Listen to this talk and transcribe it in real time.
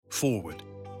forward.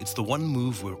 It's the one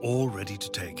move we're all ready to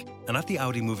take. And at the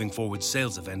Audi Moving Forward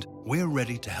sales event, we're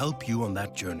ready to help you on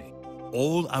that journey.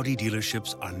 All Audi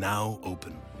dealerships are now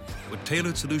open, with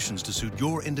tailored solutions to suit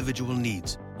your individual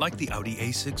needs, like the Audi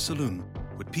A6 Saloon,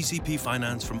 with PCP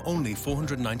finance from only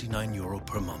 €499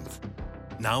 per month.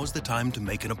 Now is the time to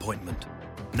make an appointment.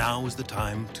 Now is the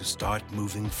time to start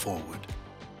moving forward.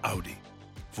 Audi.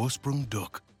 Vorsprung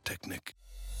durch Technik.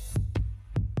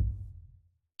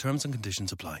 Terms and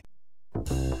conditions apply.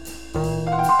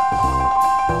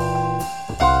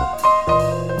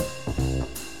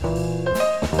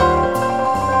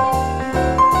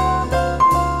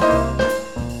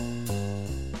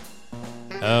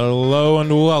 Hello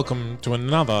and welcome to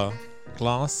another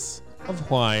glass of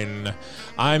wine.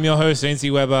 I'm your host,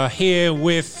 Ainsley Weber, here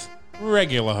with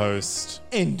regular host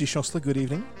Andy Schossler, good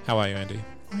evening. How are you, Andy?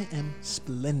 I am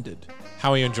splendid.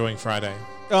 How are you enjoying Friday?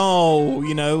 Oh,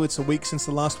 you know, it's a week since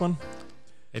the last one.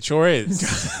 It sure is.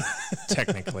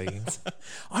 Technically.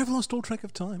 I've lost all track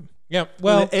of time. Yeah,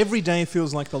 well, every day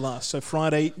feels like the last. So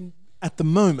Friday, at the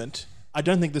moment, I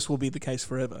don't think this will be the case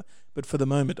forever, but for the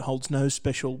moment holds no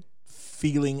special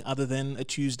feeling other than a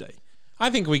Tuesday. I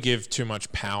think we give too much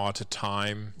power to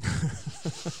time.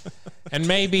 And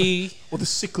maybe... Or the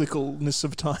cyclicalness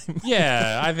of time.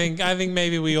 Yeah, I think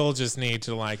maybe we all just need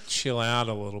to like chill out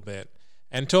a little bit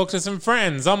and talk to some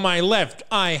friends. On my left,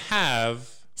 I have...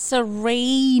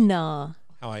 Serena.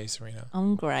 How are you, Serena?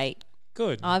 I'm great.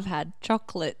 Good. I've had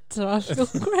chocolate, so I feel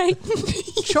great.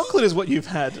 Chocolate is what you've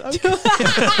had. Okay.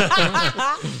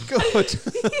 Good.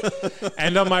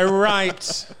 And on my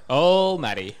right... Oh,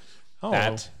 Maddie. Oh.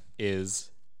 That is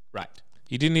right.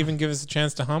 You didn't even give us a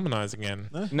chance to harmonise again.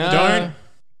 No.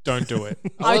 Don't do it.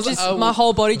 My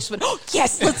whole body just went, oh,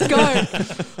 yes, let's go.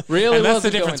 Really And that's the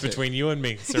wasn't difference going to. between you and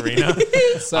me, Serena.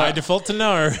 So, I default to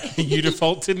no. You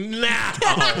default to now.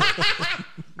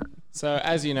 so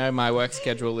as you know, my work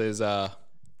schedule is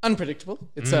unpredictable.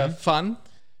 It's fun.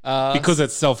 Because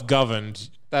it's self-governed,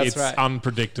 That's it's right.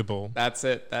 unpredictable. That's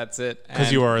it.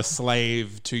 Because you are a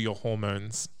slave to your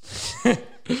hormones.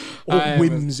 Or I'm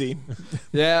whimsy.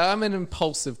 Yeah, I'm an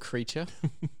impulsive creature.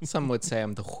 Some would say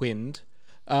I'm the wind.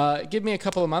 Give me a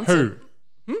couple of months. Who?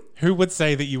 Who would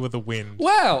say that you were the wind?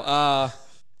 Well,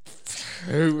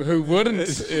 who wouldn't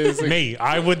is Me.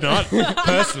 I would not.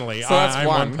 Personally. So that's I'm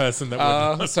one person that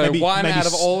would not. So Maybe- one maybe out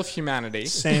of all of humanity.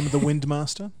 Sam the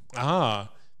Windmaster.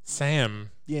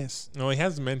 Sam. Yes. Well, he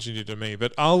hasn't mentioned you to me,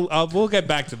 but we'll get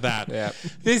back to that. Yeah.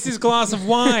 This is Glass of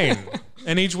Wine.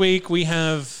 And each week we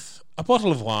have a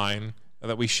bottle of wine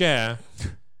that we share,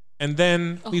 and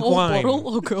then we whole wine.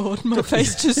 bottle? Oh, God. My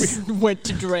face just went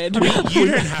to dread. You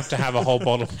don't have to have a whole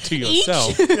bottle to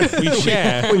yourself. We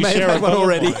share. We may share have a one bottle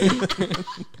already. of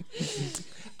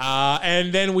wine.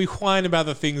 And then we whine about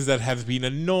the things that have been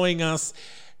annoying us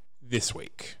this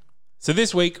week. So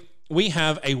this week we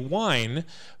have a wine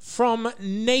from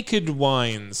Naked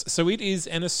Wines. So it is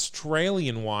an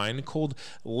Australian wine called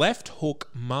Left Hook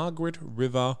Margaret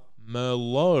River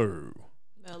Merlot.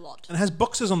 And it has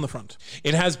boxes on the front.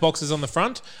 It has boxes on the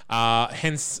front,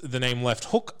 hence the name Left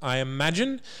Hook, I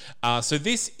imagine. So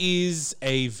this is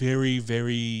a very,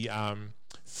 very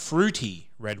fruity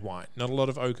red wine. Not a lot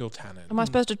of oak or tannin. Am I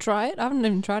supposed to try it? I haven't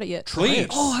even tried it yet. Please.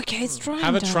 Oh, okay. It's trying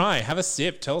Have a time. try. Have a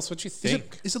sip. Tell us what you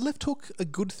think. Is a left hook a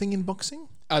good thing in boxing?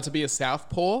 To be a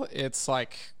southpaw, it's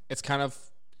kind of,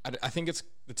 I think it's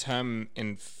the term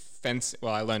in fence.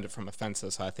 Well, I learned it from a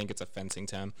fencer, so I think it's a fencing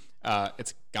term.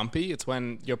 It's gumpy. It's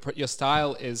when your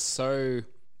style is so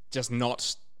just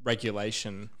not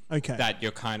regulation that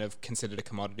you're kind of considered a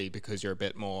commodity because you're a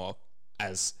bit more,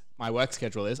 as my work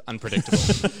schedule is,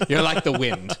 unpredictable. You're like the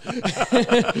wind.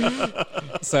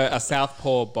 So a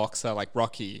southpaw boxer like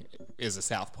Rocky is a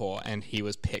southpaw, and he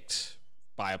was picked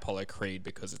by Apollo Creed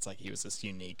because it's like he was this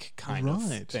unique kind of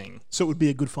thing. So it would be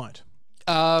a good fight.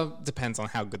 Depends on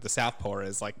how good the southpaw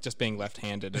is. Like, just being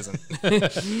left-handed isn't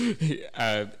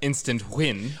instant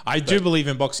win. I do believe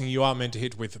in boxing you are meant to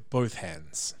hit with both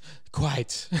hands.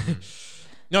 Quite.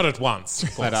 Not at once,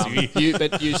 of course.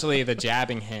 But usually the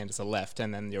jabbing hand is a left,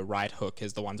 and then your right hook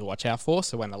is the one to watch out for.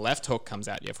 So when the left hook comes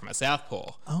at you from a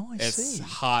southpaw, it's see.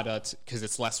 harder because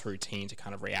it's less routine to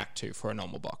kind of react to for a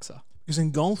normal boxer. Because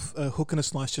in golf, a hook and a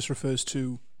slice just refers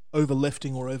to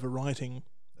over-lefting or over-righting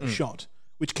a shot,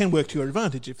 which can work to your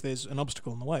advantage if there's an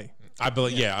obstacle in the way. I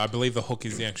believe the hook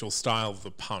is the actual style of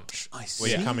the punch. I Where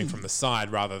you're see. coming from the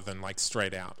side rather than like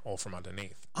straight out or from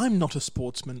underneath. I'm not a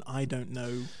sportsman. I don't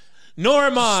know Nor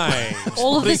am I.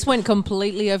 All of this went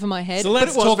completely over my head. So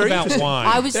let's was talk very about interesting. wine.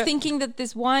 I was thinking that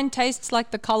this wine tastes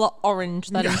like the color orange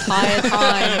that entire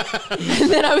time. And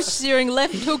then I was hearing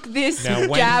left hook this, Now,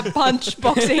 when- jab, punch,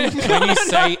 boxing. When you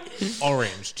say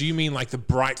orange, do you mean like the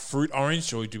bright fruit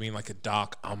orange, or do you mean like a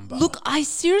dark umber? Look, I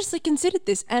seriously considered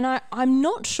this, and I'm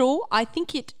not sure. I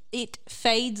think it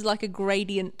fades like a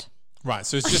gradient. Right,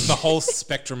 so it's just the whole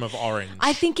spectrum of orange.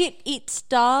 I think it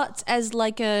starts as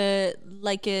like a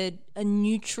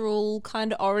neutral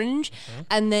kind of orange,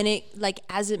 and then it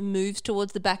as it moves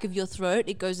towards the back of your throat,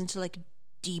 it goes into like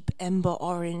deep ember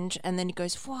orange, and then it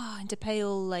goes into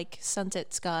pale like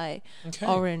sunset sky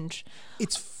orange.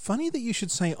 It's funny that you should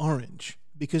say orange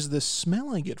because the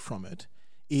smell I get from it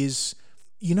is,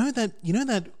 you know that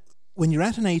when you're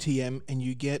at an ATM and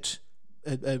you get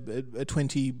a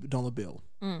 $20 bill,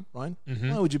 right?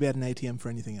 Why would you be at an ATM for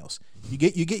anything else? You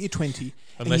get your 20,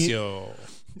 Unless and you're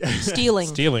Stealing.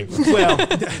 stealing. well,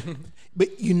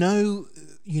 but you know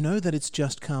that it's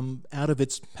just come out of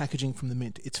its packaging from the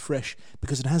mint. It's fresh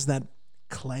because it has that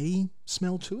clay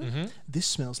smell to it. This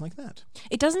smells like that.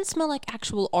 It doesn't smell like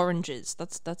actual oranges.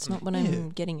 That's not what I'm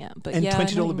getting at. But And yeah, I know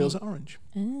 $20 what bills you are orange,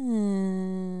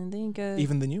 mean. There you go.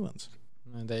 even the new ones.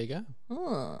 There you go.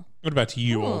 What about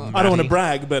you, old I don't want to Matty?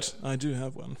 brag, but I do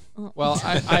have one. Well,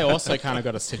 I also kind of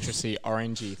got a citrusy,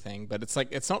 orangey thing, but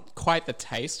it's not quite the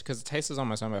taste because the taste is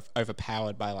almost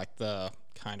overpowered by like the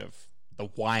kind of the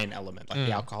wine element, like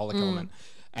the alcoholic element.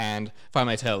 And if I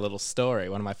may tell a little story,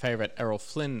 one of my favorite Errol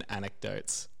Flynn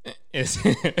anecdotes is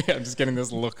I'm just getting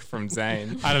this look from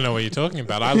Zane. I don't know what you're talking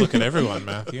about. I look at everyone,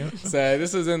 Matthew. So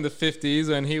this was in the 50s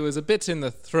when he was a bit in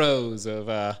the throes of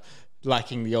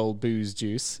liking the old booze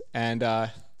juice. And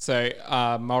so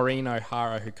Maureen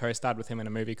O'Hara, who co-starred with him in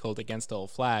a movie called Against All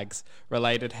Flags,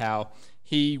 related how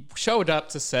he showed up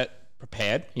to set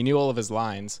prepared. He knew all of his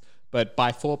lines. But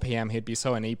by 4 p.m., he'd be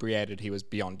so inebriated he was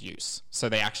beyond use. So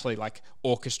they actually like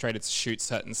orchestrated to shoot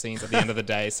certain scenes at the end of the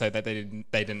day so that they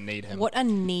didn't need him. What a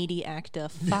needy actor.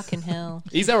 Fucking hell.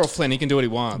 He's Errol Flynn. He can do what he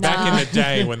wants. Back in the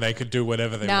day when they could do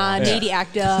whatever they wanted. Needy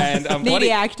actor. And, what needy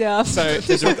he- actor. So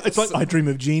It's like I Dream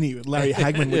of Jeannie with Larry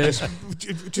Hagman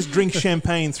would just drink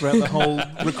champagne throughout the whole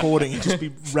recording and just be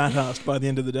rat-assed by the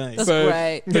end of the day. That's so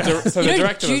great. so the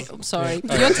director was, I'm sorry.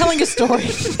 You're telling a story.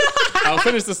 I'll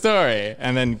finish the story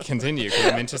and then continue because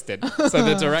I'm interested. So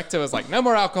the director was like, no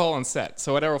more alcohol on set.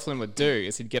 So what Errol Flynn would do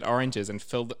is he'd get oranges and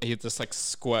he'd just like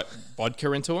squirt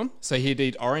vodka into them. So he'd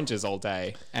eat oranges all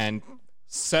day and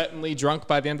certainly drunk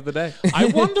by the end of the day. I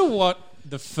wonder what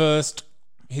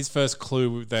his first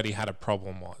clue that he had a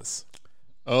problem was.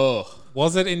 Oh.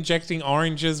 Was it injecting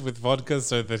oranges with vodka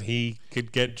so that he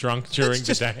could get drunk during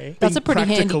the day? That's a pretty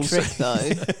handy practical. trick,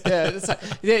 though.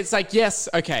 It's like, yes,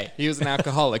 okay, he was an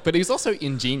alcoholic, but he was also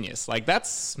ingenious. Like, that's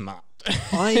smart.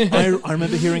 I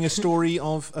remember hearing a story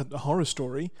of a horror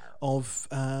story of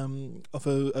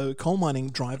a coal mining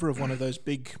driver of one of those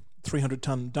big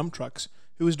 300-ton dump trucks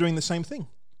who was doing the same thing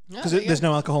because there's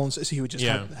no alcohol, and so he would just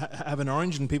have an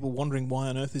orange, and people wondering why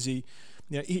on earth is he.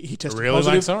 Yeah, he tested Really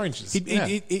positive. likes oranges.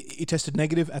 He tested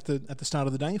negative at the start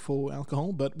of the day for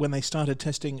alcohol, but when they started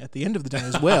testing at the end of the day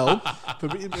as well,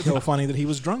 they were finding that he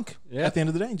was drunk at the end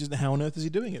of the day. Just how on earth is he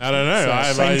doing it? I don't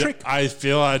know. Same trick. I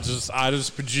feel I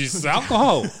just produce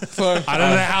alcohol. I don't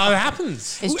know how it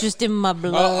happens. It's just in my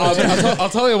blood. I'll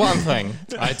tell you one thing.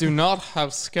 I do not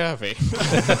have scurvy.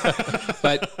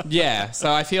 But yeah,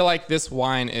 so I feel like this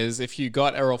wine is, if you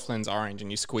got Errol Flynn's orange and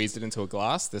you squeezed it into a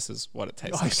glass, this is what it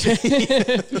tastes like.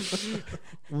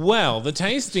 Well, the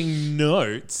tasting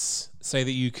notes say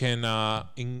that you can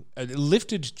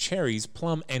lifted cherries,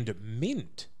 plum, and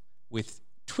mint with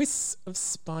twists of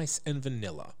spice and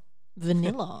vanilla.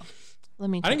 Vanilla. Let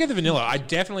me. I don't get the vanilla. I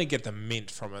definitely get the mint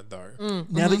from it, though.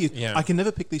 Now that Yeah. I can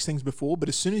never pick these things before, but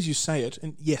as soon as you say it,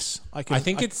 and yes, I can. I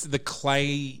think it's the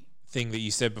clay thing that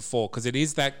you said before, because it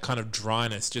is that kind of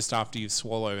dryness just after you've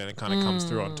swallowed, and it kind of comes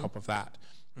through on top of that.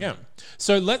 Yeah.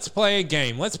 So let's play a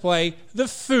game. Let's play the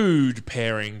food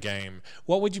pairing game.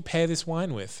 What would you pair this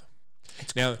wine with?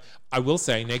 Now, I will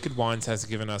say Naked Wines has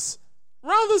given us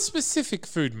rather specific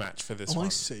food match for this I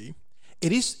one. see.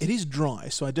 It is dry,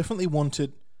 so I definitely want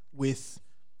it with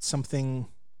something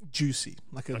juicy,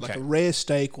 like a rare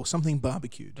steak or something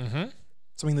barbecued.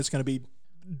 Something that's going to be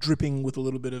dripping with a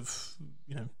little bit of,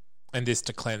 And this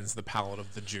to cleanse the palate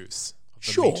of the juice, of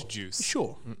the sure, meat juice.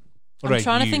 sure. What I'm about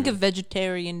trying to you? think of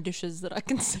vegetarian dishes that I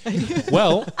can say.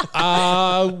 Well,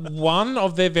 one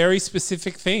of their very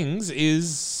specific things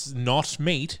is not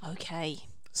meat. Okay.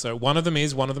 So one of them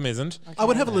is, one of them isn't. I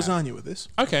would have a lasagna with this.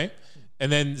 Okay.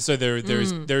 And then, so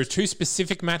there are two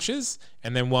specific matches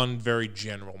and then one very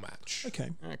general match.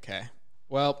 Okay. Okay.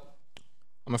 Well,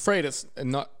 I'm afraid it's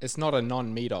not a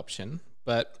non-meat option,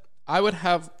 but I would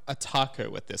have a taco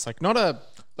with this, like not a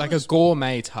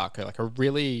gourmet taco, like a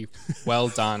really well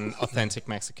done, authentic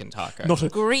Mexican taco. Not a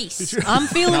Greece. I'm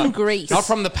feeling Greece. Not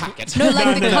from the packet. No,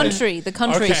 like the country. The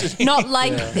country. Okay. Not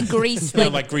like the Greece.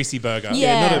 Like greasy burger.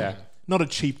 Yeah. not a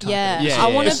cheap taco. Yeah. Yeah, I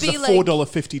yeah, want This to is be a like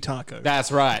 $4.50 taco.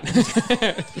 That's right.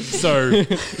 So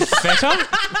feta,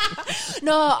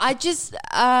 no. I just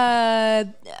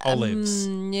olives.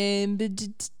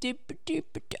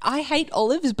 I hate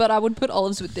olives, but I would put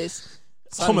olives with this.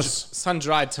 Hummus.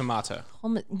 Sun-dried tomato.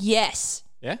 Yes.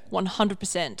 Yeah?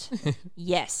 100%.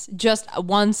 Yes. Just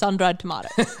one sun-dried tomato.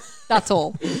 That's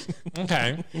all.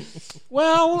 Okay.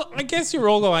 Well, I guess you're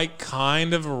all like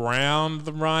kind of around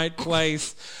the right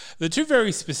place. The two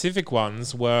very specific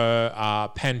ones were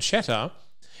pancetta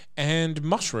and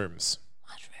mushrooms.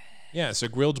 Yeah, so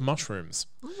grilled mushrooms.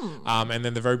 And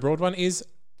then the very broad one is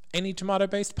any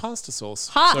tomato-based pasta sauce.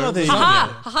 Ha! So, there you go.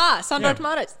 Ha! Ha! Sun-dried Yeah.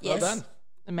 tomatoes. Yes. done.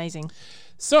 Amazing.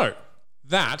 so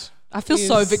that I feel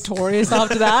so is- victorious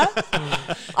after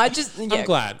that. I just I'm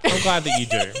glad that you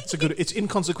do. It's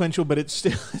inconsequential, but it's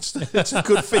still it's a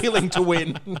good feeling to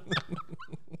win.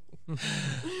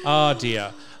 Oh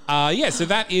dear. So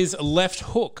that is Left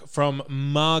Hook from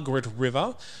Margaret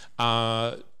River.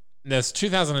 That's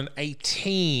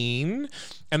 2018,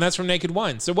 and that's from Naked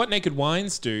Wines. So what Naked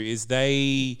Wines do is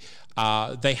they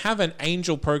have an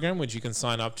angel program which you can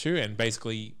sign up to, and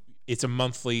basically it's a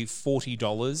monthly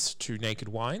 $40 to Naked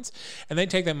Wines, and they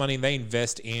take that money and they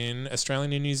invest in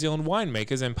Australian and New Zealand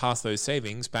winemakers and pass those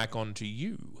savings back on to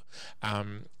you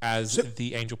as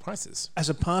the angel prices. As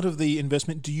a part of the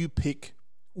investment, do you pick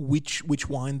which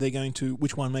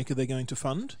winemaker they're going to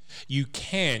fund? You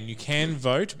can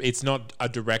vote. It's not a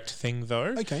direct thing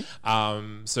though. Okay.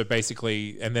 So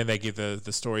basically, and then they give the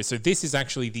story. So this is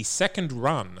actually the second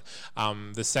run,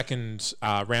 the second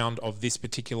round of this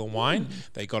particular wine.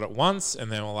 They got it once,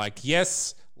 and they were like,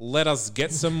 yes, let us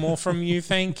get some more from you.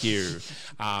 Thank you.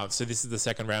 So this is the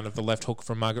second round of the Left Hook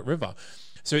from Margaret River.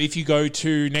 So if you go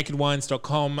to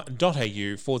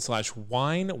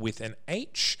nakedwines.com.au/wine with an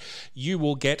H, you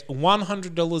will get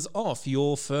 $100 off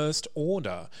your first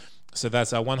order. So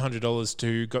that's $100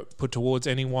 to put towards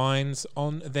any wines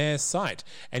on their site.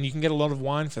 And you can get a lot of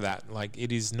wine for that. Like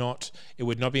it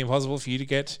would not be impossible for you to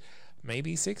get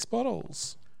maybe 6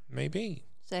 bottles. Maybe.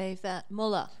 Save that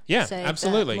mullah. Yeah, Save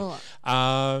absolutely. That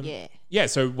mullah. Yeah,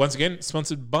 so once again,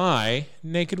 sponsored by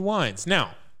Naked Wines.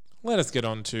 Now, let us get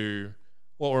on to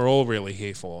what we're all really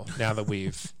here for now that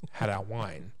we've had our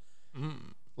wine.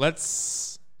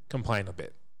 Let's complain a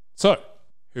bit. So,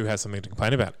 who has something to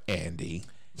complain about? Andy.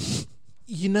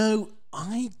 You know,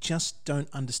 I just don't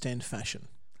understand fashion.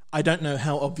 I don't know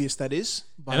how obvious that is.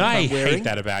 And I hate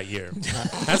that about you.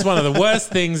 That's one of the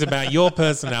worst things about your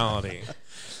personality.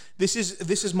 This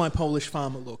is my Polish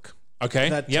farmer look. Okay,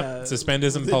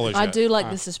 suspenders and polo I shirt. do like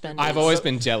the suspenders. I've always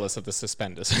been jealous of the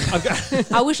suspenders.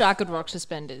 I wish I could rock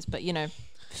suspenders, but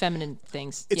feminine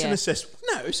things. It's yeah. an accessory.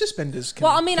 No, suspenders can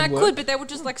Well, I mean, can I work. could, but they would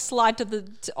just like slide to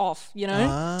off, And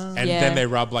Yeah. then they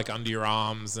rub like under your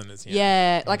arms and it's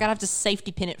Yeah, like I'd have to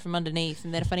safety pin it from underneath,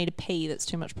 and then if I need to pee, that's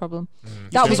too much problem. Too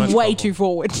That was much way problem. too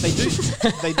forward.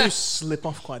 They do slip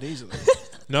off quite easily.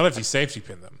 Not if you safety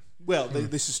pin them. Well,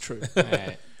 this is true.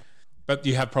 Right. But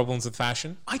you have problems with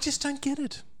fashion? I just don't get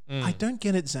it. I don't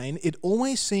get it, Zane. It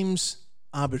always seems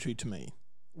arbitrary to me,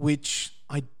 which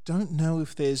I don't know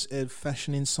if there's a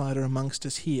fashion insider amongst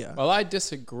us here. Well, I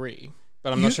disagree,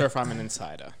 but I'm not sure if I'm an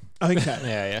insider. Okay.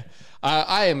 Yeah.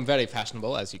 I am very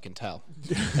fashionable, as you can tell.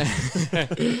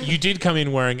 You did come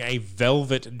in wearing a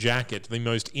velvet jacket, the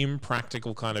most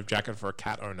impractical kind of jacket for a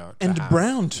cat owner. to And have.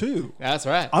 brown too. That's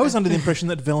right. I was under the impression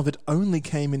that velvet only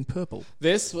came in purple.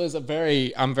 This was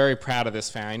I'm very proud of this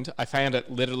find. I found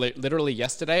it literally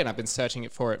yesterday, and I've been searching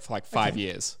for it for like 5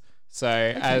 years. So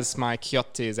as my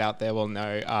Chiottis out there will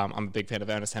know, I'm a big fan of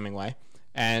Ernest Hemingway.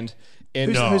 And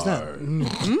Who's that?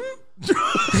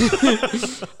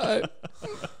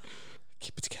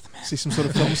 keep it together, man. See some sort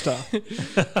of film star.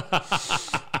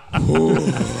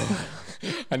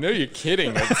 I know you're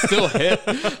kidding. It still hit.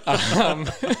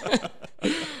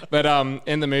 But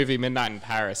in the movie Midnight in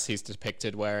Paris, he's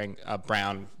depicted wearing a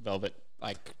brown velvet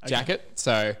jacket.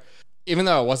 So even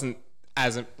though I wasn't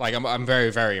I'm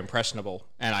very, very impressionable,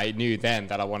 and I knew then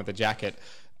that I wanted the jacket.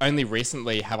 Only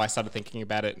recently have I started thinking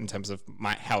about it in terms of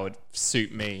how it would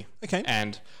suit me. Okay.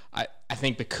 And I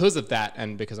think because of that,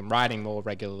 and because I'm writing more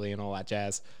regularly and all that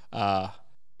jazz,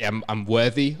 I'm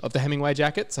worthy of the Hemingway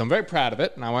jacket. So I'm very proud of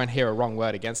it, and I won't hear a wrong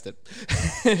word against it.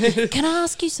 Can I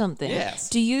ask you something? Yes.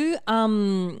 Do you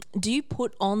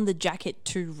put on the jacket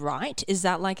to write? Is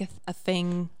that like a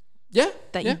thing?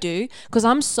 that you do, because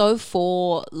I'm so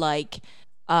for like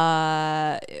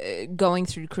going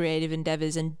through creative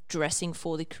endeavors and dressing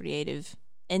for the creative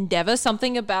endeavor.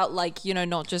 Something about like, you know,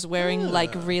 not just wearing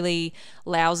like really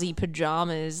lousy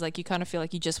pajamas, like you kind of feel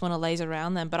like you just want to laze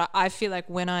around them. But I feel like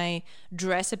when I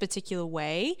dress a particular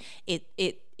way, it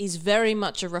is very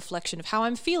much a reflection of how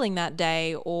I'm feeling that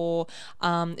day, or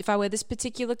if I wear this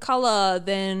particular color,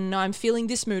 then I'm feeling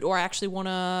this mood, or I actually want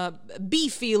to be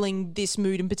feeling this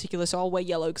mood in particular, so I'll wear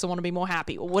yellow because I want to be more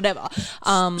happy or whatever.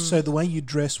 So the way you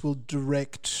dress will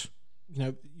direct, you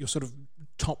know, your sort of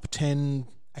top 10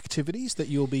 activities that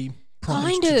you'll be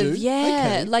primed to do?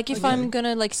 Yeah. Okay, like if okay. I'm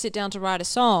gonna like sit down to write a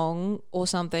song or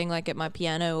something, like at my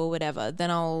piano or whatever, then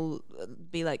I'll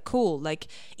be like, cool. Like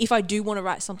if I do want to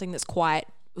write something that's quite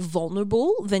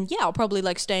vulnerable, then yeah, I'll probably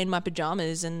like stay in my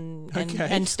pajamas and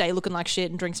stay looking like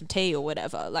shit and drink some tea or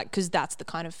whatever, like, because that's the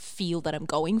kind of feel that I'm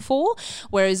going for.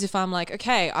 Whereas if I'm like,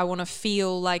 okay, I want to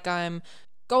feel like I'm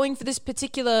going for this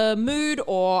particular mood,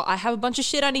 or I have a bunch of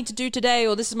shit I need to do today,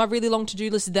 or this is my really long to-do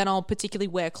list, then I'll particularly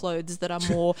wear clothes that are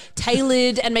more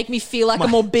tailored and make me feel like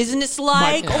I'm more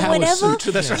business-like or whatever.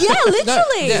 Yeah,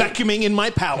 literally. Vacuuming in my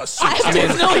power suit. I've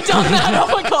definitely done that.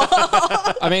 Oh my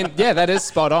God. I mean, yeah, that is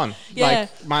spot on. Yeah.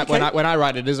 Like when I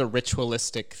write, it is a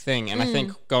ritualistic thing. And I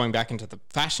think going back into the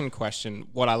fashion question,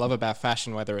 what I love about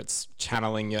fashion, whether it's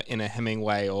channeling your inner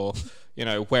Hemingway or, you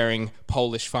know, wearing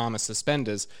Polish farmer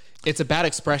suspenders, it's about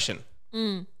expression.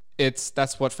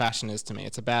 That's what fashion is to me.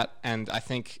 It's about, and I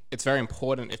think it's very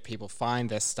important if people find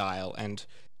their style and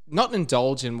not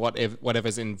indulge in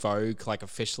whatever's in vogue, like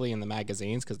officially in the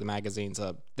magazines, because the magazines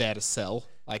are there to sell.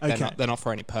 Like they're not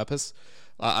for any purpose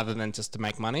other than just to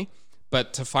make money.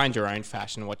 But to find your own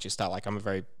fashion, what you style. Like I'm a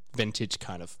very vintage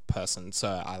kind of person,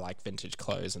 so I like vintage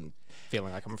clothes and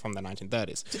feeling like I'm from the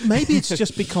 1930s. Maybe it's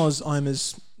just because I'm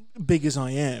as big as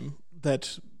I am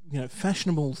that, you know,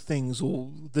 fashionable things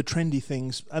or the trendy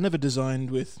things are never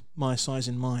designed with my size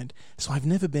in mind. So I've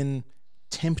never been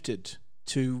tempted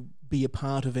to be a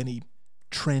part of any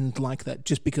trend like that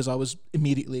just because I was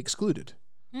immediately excluded.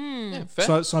 Yeah,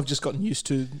 fair. So I've just gotten used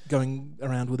to going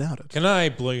around without it. Can I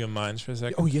blow your minds for a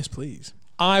second? Oh, yes, please.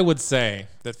 I would say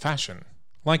that fashion,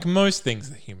 like most things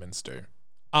that humans do,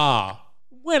 are,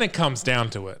 when it comes down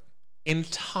to it,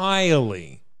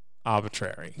 entirely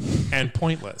arbitrary and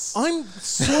pointless. I'm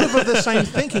sort of the same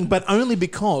thinking, but only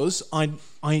because I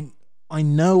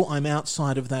know I'm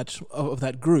outside of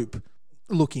that group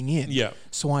looking in. Yeah.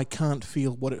 So I can't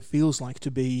feel what it feels like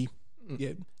to be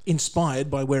inspired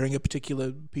by wearing a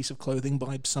particular piece of clothing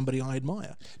by somebody I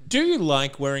admire. Do you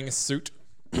like wearing a suit?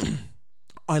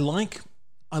 I like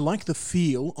the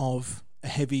feel of a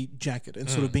heavy jacket and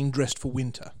sort of being dressed for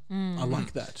winter. I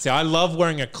like that. See, I love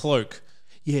wearing a cloak.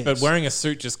 Yes. But wearing a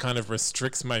suit just kind of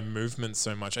restricts my movement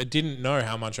so much. I didn't know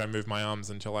how much I moved my arms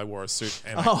until I wore a suit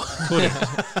and I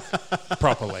couldn't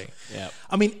properly. Yeah.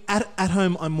 I mean, at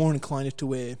home, I'm more inclined to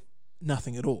wear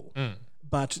nothing at all.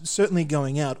 But certainly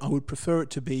going out, I would prefer it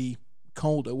to be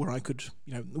colder, where I could,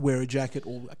 you know, wear a jacket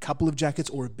or a couple of jackets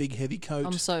or a big heavy coat.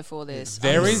 I'm so for this.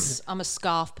 I'm a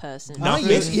scarf person.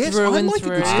 Yes, through I and like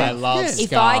through. a good scarf. I love Yes.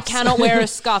 scarves. If I cannot wear a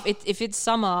scarf, if it's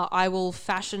summer, I will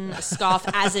fashion a scarf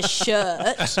as a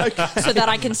shirt so that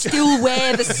I can still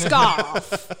wear the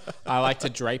scarf. I like to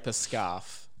drape a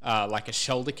scarf, like a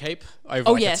shoulder cape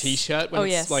over a t-shirt when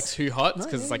it's like too hot,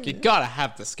 because it's like you gotta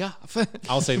have the scarf.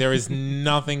 I'll say there is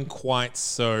nothing quite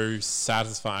so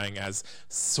satisfying as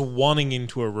swanning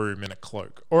into a room in a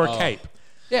cloak or a cape.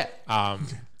 Yeah.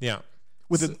 Yeah.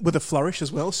 With a flourish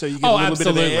as well, so you get a little bit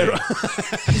of air.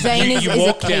 Zane is You a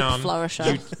walk cape down,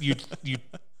 flourisher. you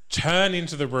turn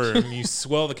into the room, you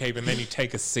swirl the cape, and then you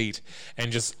take a seat,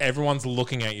 and just everyone's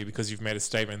looking at you because you've made a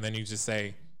statement, and then you just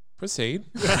say, proceed.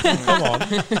 Come on.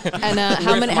 And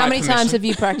how many times have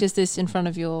you practiced this in front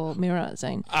of your mirror,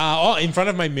 Zane? In front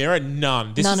of my mirror?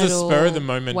 None. This None is a at all. spur of the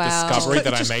moment Wow. discovery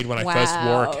that I made when I first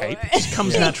wore a cape. It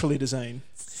comes naturally to Zane.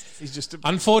 He's just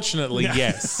Unfortunately,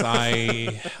 yes.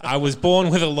 I was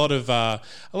born with a lot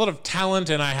of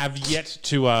talent, and I have yet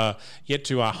to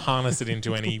harness it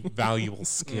into any valuable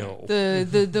skill.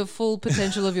 The full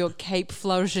potential of your cape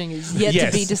flourishing is yet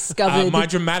to be discovered. My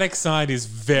dramatic side is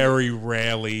very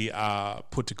rarely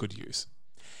put to good use.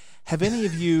 Have any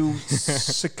of you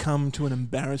succumbed to an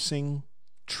embarrassing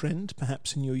trend,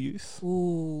 perhaps in your youth?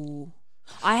 Ooh.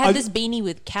 I had this beanie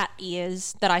with cat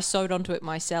ears that I sewed onto it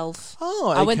myself. Oh,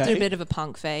 okay. I went through a bit of a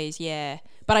punk phase, yeah.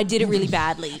 But I did it really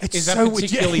badly. Is that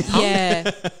particularly punk?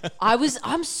 Yeah. I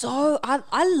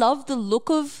love the look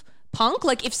of punk.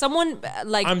 Like if someone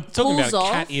I'm talking pulls about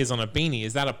off, cat ears on a beanie.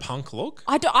 Is that a punk look?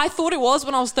 I thought it was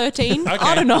when I was 13. Okay.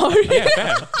 I don't know. Yeah,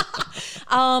 fair.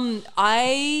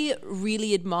 I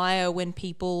really admire when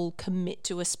people commit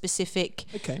to a specific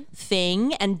Okay.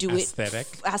 thing and do Aesthetic.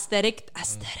 it aesthetic.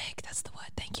 That's the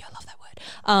word. Thank you. I love that word.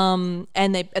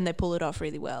 And they pull it off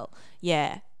really well.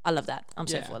 Yeah, I love that. I'm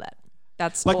so Yeah. for that.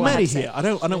 That's Like all I have Maddie to say. here, I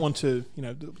don't want to,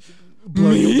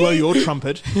 blow your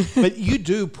trumpet, but you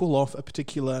do pull off a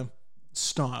particular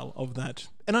style of that,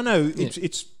 and I know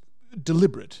it's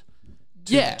deliberate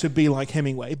to be like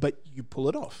Hemingway, but you pull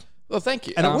it off, Well, thank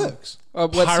you. and it works.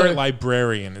 Pirate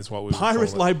librarian is what we would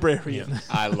Pirate call it. librarian.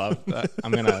 I love that.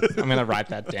 I'm gonna write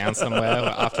that down somewhere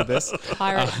after this.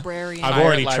 Pirate librarian. I've Pirate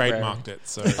already librarian. trademarked it,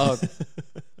 so Oh,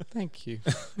 thank you.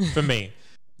 for me,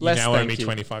 you Less now owe thank me you.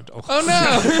 $25.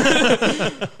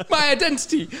 Oh no, my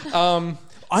identity.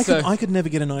 I could never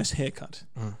get a nice haircut,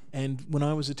 and when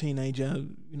I was a teenager,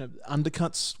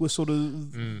 undercuts were sort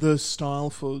of the style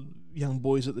for young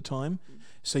boys at the time.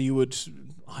 So you would,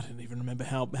 I don't even remember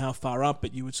how far up,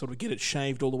 but you would sort of get it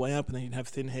shaved all the way up, and then you'd have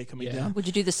thin hair coming down. Would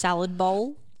you do the salad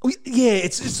bowl? Yeah,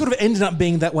 it sort of ended up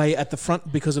being that way at the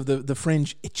front because of the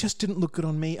fringe. It just didn't look good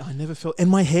on me. I never felt, and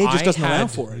my hair just doesn't allow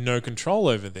for it. No control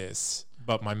over this,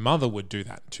 but my mother would do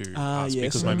that to us yes,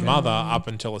 because my okay. mother, up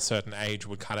until a certain age,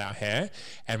 would cut our hair,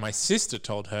 and my sister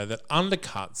told her that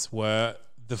undercuts were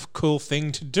the cool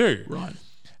thing to do. Right.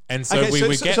 And so we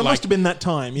would get so it like must have been that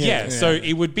time. yeah, so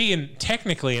it would be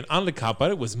technically an undercut, but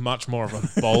it was much more of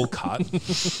a bowl cut.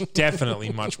 Definitely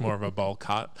much more of a bowl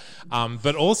cut.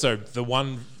 But also the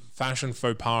one fashion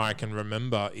faux pas I can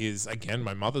remember is again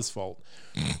my mother's fault.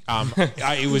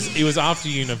 It was after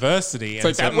university,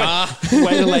 and so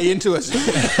way to lay into us.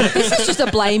 This is just a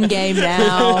blame game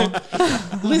now.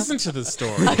 listen to the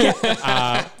story.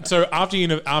 So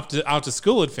after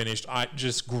school had finished, I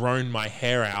just grown my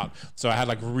hair out, so I had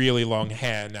like really long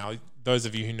hair. Now, those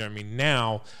of you who know me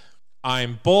now,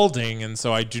 I'm balding, and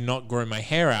so I do not grow my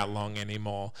hair out long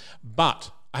anymore.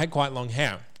 But I had quite long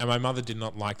hair, and my mother did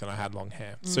not like that I had long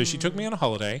hair. So she took me on a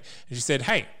holiday, and she said,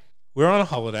 "Hey, we're on a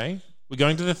holiday. We're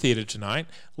going to the theatre tonight.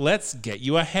 Let's get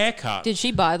you a haircut." Did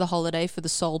she buy the holiday for the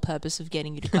sole purpose of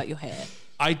getting you to cut your hair?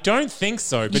 I don't think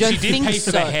so, but You don't she did think pay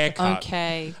for the so? haircut.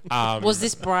 Okay. Was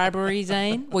this bribery,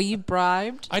 Zane? Were you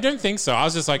bribed? I don't think so. I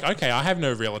was just like, okay, I have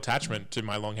no real attachment to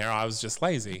my long hair. I was just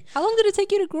lazy. How long did it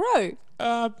take you to grow?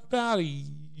 About a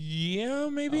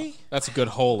year, maybe. That's a good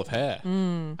haul of hair.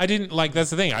 I didn't that's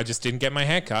the thing. I just didn't get my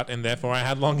hair cut, and therefore I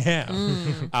had long hair.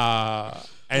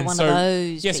 And one so, of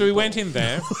those yeah, so we people. went in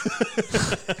there.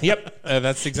 Yep,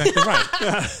 that's exactly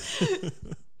right.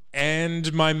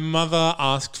 And my mother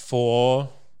asked for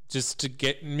just to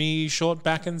get me short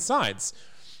back and sides.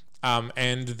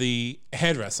 And the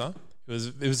hairdresser,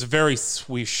 it was a very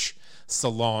swish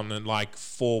salon at like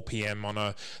 4 p.m. on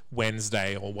a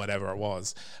Wednesday or whatever it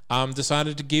was,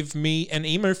 decided to give me an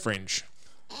emo fringe.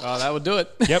 Oh, that would do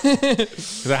it. Yep,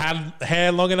 because I had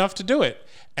hair long enough to do it.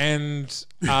 And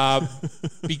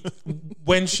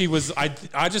when she was,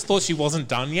 I just thought she wasn't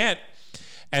done yet.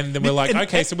 And then we're like,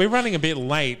 okay, so we're running a bit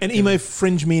late. An emo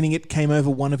fringe meaning it came over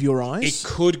one of your eyes? It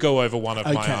could go over one of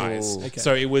my Okay. eyes. Okay.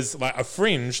 So it was like a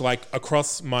fringe, like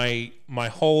across my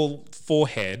whole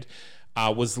forehead.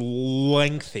 Was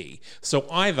lengthy. So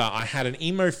either I had an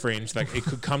emo fringe that it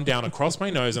could come down across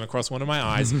my nose and across one of my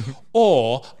eyes,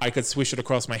 or I could swish it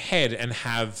across my head and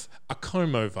have a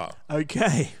comb over.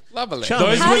 Okay. Lovely.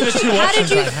 Those How were did the two how options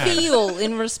did you I had. feel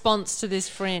in response to this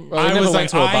friend? Well, we never went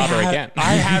to a barber again.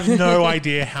 I have no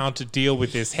idea how to deal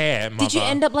with this hair, mother. Did you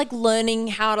end up like learning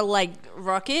how to like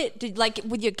rock it? Did like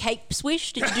with your cape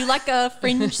swish? Did you do like a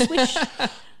fringe swish?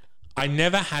 I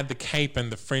never had the cape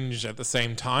and the fringe at the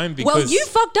same time because Well, you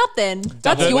fucked up then.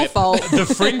 That's your fault. the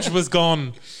fringe was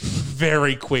gone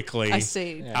very quickly. I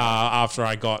see. After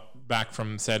I got back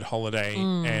from said holiday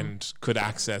and could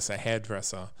access a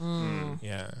hairdresser.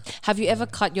 Yeah. Have you ever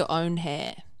cut your own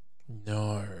hair?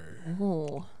 No.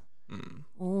 Oh.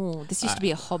 Oh, this used to be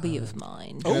a hobby of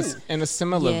mine. In a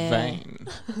similar Yeah. vein,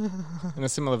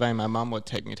 my mum would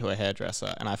take me to a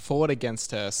hairdresser, and I fought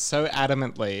against her so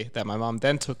adamantly that my mum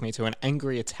then took me to an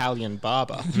angry Italian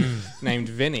barber named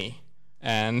Vinny.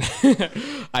 And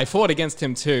I fought against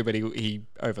him too, but he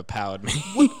overpowered me.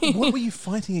 What were you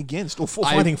fighting against? Or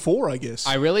fighting for, I guess?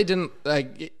 I really didn't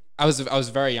like. I was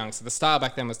very young, so the style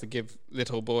back then was to give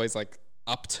little boys like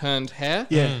upturned hair.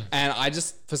 Yeah. And I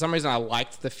just, for some reason, I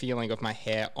liked the feeling of my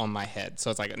hair on my head. So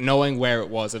it's like knowing where it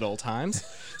was at all times.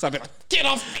 So I'd be like, get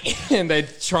off me. And they'd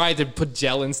try to put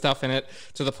gel and stuff in it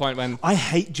to the point when... I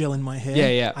hate gel in my hair. Yeah,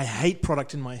 yeah. I hate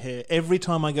product in my hair. Every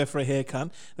time I go for a haircut,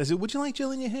 they say, would you like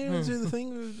gel in your hair? Is the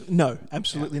thing? No,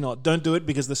 absolutely not. Don't do it,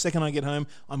 because the second I get home,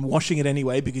 I'm washing it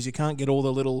anyway, because you can't get all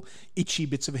the little itchy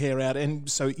bits of hair out. And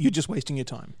so you're just wasting your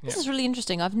time. This is really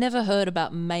interesting. I've never heard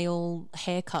about male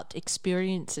haircut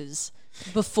experiences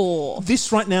before.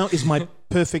 This right now is my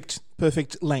perfect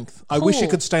length. I wish it Cool.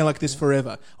 could stay like this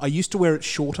forever. I used to wear it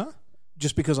shorter,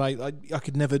 just because I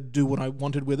could never do what I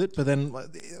wanted with it. But then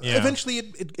eventually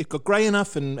it got grey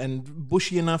enough and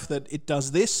bushy enough that it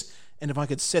does this. And if I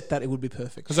could set that, it would be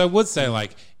perfect. Because I would say,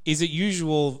 like, is it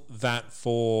usual that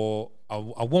for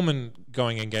a woman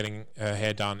going and getting her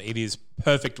hair done, it is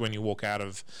perfect when you walk out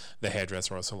of the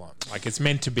hairdresser or salon? Like, it's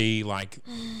meant to be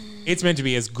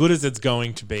as good as it's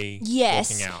going to be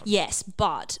walking out. Yes,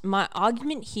 but my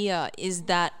argument here is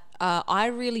that I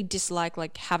really dislike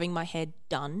like having my hair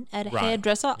done at a Right.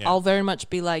 hairdresser. Yeah. I'll very much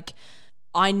be like,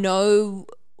 I know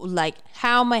like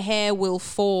how my hair will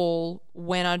fall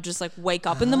when I just like wake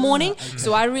up in the morning.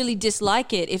 So I really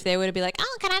dislike it if they were to be like,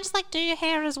 oh, can I just like do your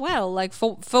hair as well? Like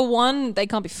for one, they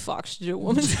can't be fucked to do a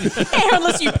woman's hair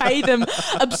unless you pay them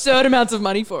absurd amounts of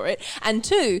money for it. And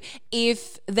two,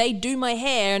 if they do my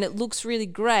hair and it looks really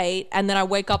great and then I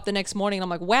wake up the next morning and I'm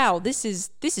like, wow, this is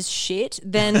shit,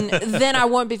 then I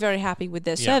won't be very happy with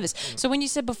their service. So when you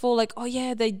said before like, oh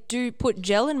yeah, they do put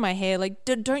gel in my hair, like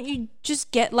don't you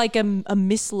just get like a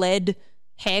misled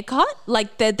haircut?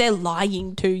 Like they're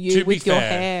lying to you with your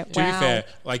hair. To be fair,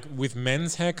 like with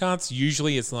men's haircuts,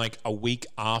 usually it's like a week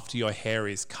after your hair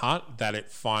is cut that it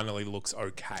finally looks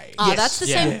okay. Oh, that's the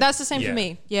same. That's the same Yeah. for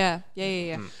me.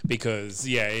 Yeah. Because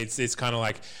it's kind of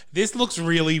like, this looks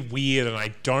really weird and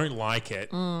I don't like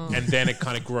it, and then it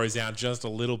kind of grows out just a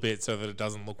little bit so that it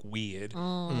doesn't look weird,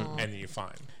 and you're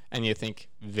fine. And you think,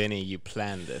 Vinny, you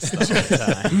planned this the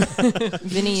whole time.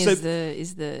 Vinny So-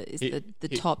 is the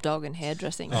top dog in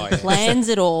hairdressing. Oh, yeah. Plans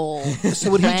it all.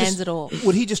 So would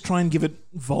he just try and give it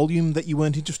volume that you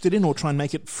weren't interested in, or try and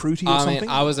make it fruity or I something? mean,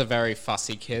 I was a very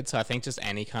fussy kid, so I think just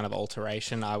any kind of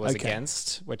alteration I was Okay.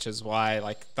 against, which is why,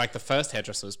 like the first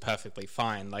hairdresser was perfectly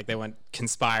fine. Like they weren't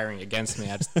conspiring against me.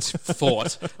 I just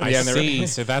fought. I see.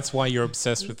 So that's why you're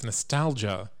obsessed with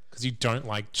nostalgia, because you don't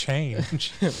like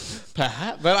change.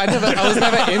 Perhaps, but I was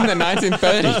never in the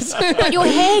 1930s. But your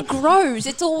hair grows.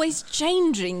 It's always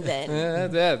changing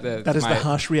then. that is the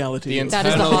harsh reality. the of- That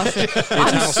is the Internal- harsh.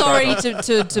 I'm sorry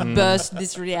to burst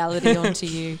this reality onto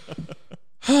you.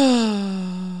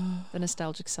 The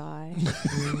nostalgic sigh.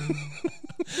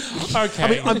 Okay. I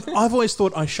mean, I've always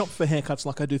thought I shop for haircuts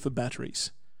like I do for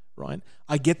batteries, right?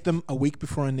 I get them a week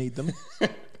before I need them.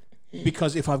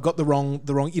 Because if I've got the wrong,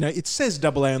 it says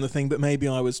AA on the thing, but maybe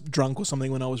I was drunk or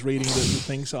something when I was reading the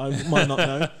thing, so I might not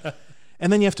know.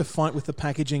 And then you have to fight with the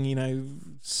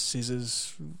packaging,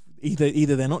 scissors.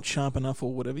 Either they're not sharp enough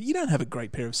or whatever. You don't have a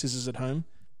great pair of scissors at home.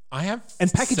 I have And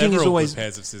packaging is several always- good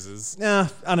pairs of scissors. I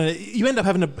don't know. You end up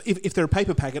having if they're a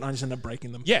paper packet, I just end up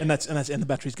breaking them. Yeah. and the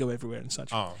batteries go everywhere and such.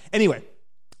 Oh. Anyway,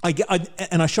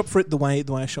 I shop for it the way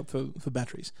I shop for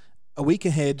batteries. A week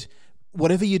ahead,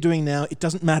 whatever you're doing now, it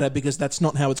doesn't matter, because that's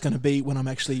not how it's going to be when I'm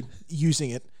actually using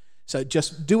it. So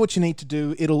just do what you need to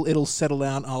do. It'll settle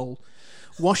out. I'll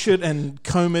wash it and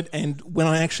comb it, and when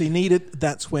I actually need it,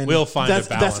 that's when We'll find a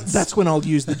balance. That's when I'll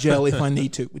use the gel if I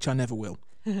need to, which I never will,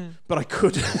 but I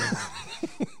could.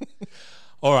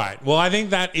 All right. Well, I think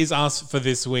that is us for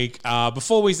this week.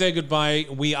 Before we say goodbye,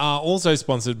 we are also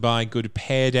sponsored by Good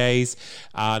Pair Days.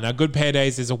 Now, Good Pair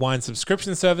Days is a wine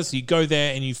subscription service. You go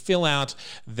there and you fill out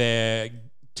their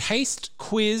taste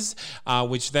quiz,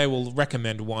 which they will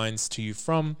recommend wines to you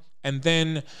from. And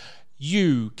then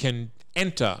you can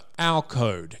enter our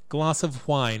code, Glass of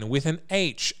Wine with an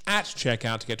H, at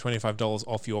checkout to get $25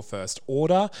 off your first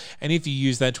order. And if you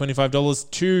use that $25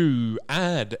 to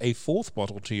add a fourth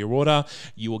bottle to your order,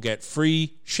 you will get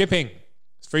free shipping.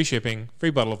 It's free shipping,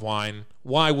 free bottle of wine.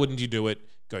 Why wouldn't you do it?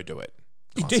 Go do it.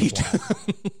 Glass of Indeed.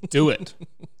 Wine. Do it.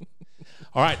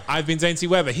 All right, I've been Zane C.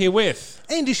 Weber here with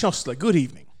Andy Schossler, good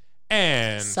evening.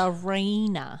 and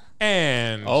Serena.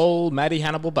 Old Maddie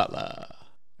Hannibal Butler.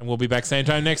 And we'll be back same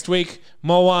time next week.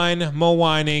 More wine, more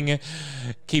whining.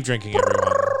 Keep drinking,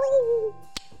 everyone.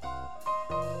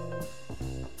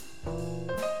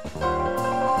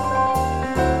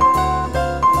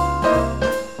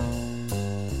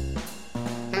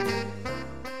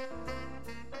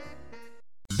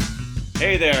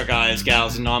 Hey there, guys,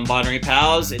 gals, and non-binary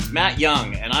pals. It's Matt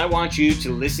Young, and I want you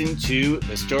to listen to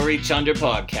the Story Chunder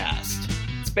podcast.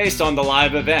 It's based on the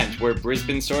live event, where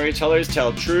Brisbane storytellers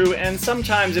tell true and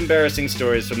sometimes embarrassing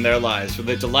stories from their lives for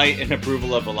the delight and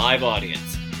approval of a live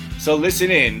audience. So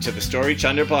listen in to the Story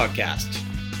Chunder podcast.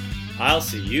 I'll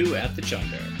see you at the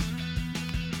Chunder.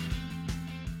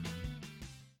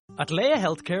 At Leia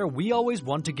Healthcare, we always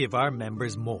want to give our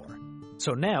members more.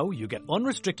 So now you get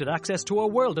unrestricted access to a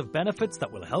world of benefits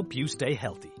that will help you stay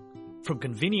healthy. From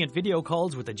convenient video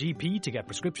calls with a GP to get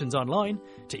prescriptions online,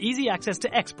 to easy access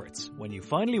to experts when you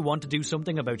finally want to do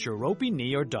something about your ropey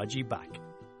knee or dodgy back.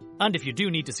 And if you do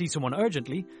need to see someone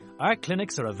urgently, our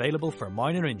clinics are available for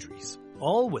minor injuries,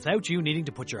 all without you needing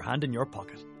to put your hand in your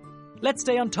pocket. Let's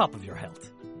stay on top of your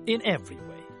health, in every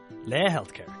way. Leia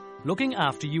Healthcare, looking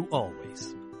after you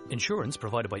always. Insurance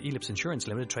provided by Ellipse Insurance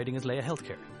Limited, trading as Leia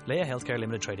Healthcare. Leia Healthcare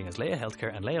Limited, trading as Leia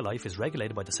Healthcare, and Leia Life is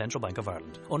regulated by the Central Bank of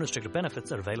Ireland. Unrestricted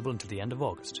benefits are available until the end of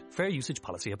August. Fair usage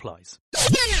policy applies.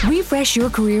 Refresh your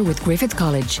career with Griffith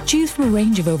College. Choose from a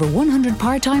range of over 100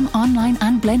 part-time, online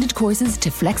and blended courses to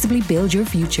flexibly build your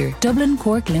future. Dublin,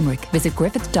 Cork, Limerick. Visit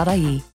griffith.ie.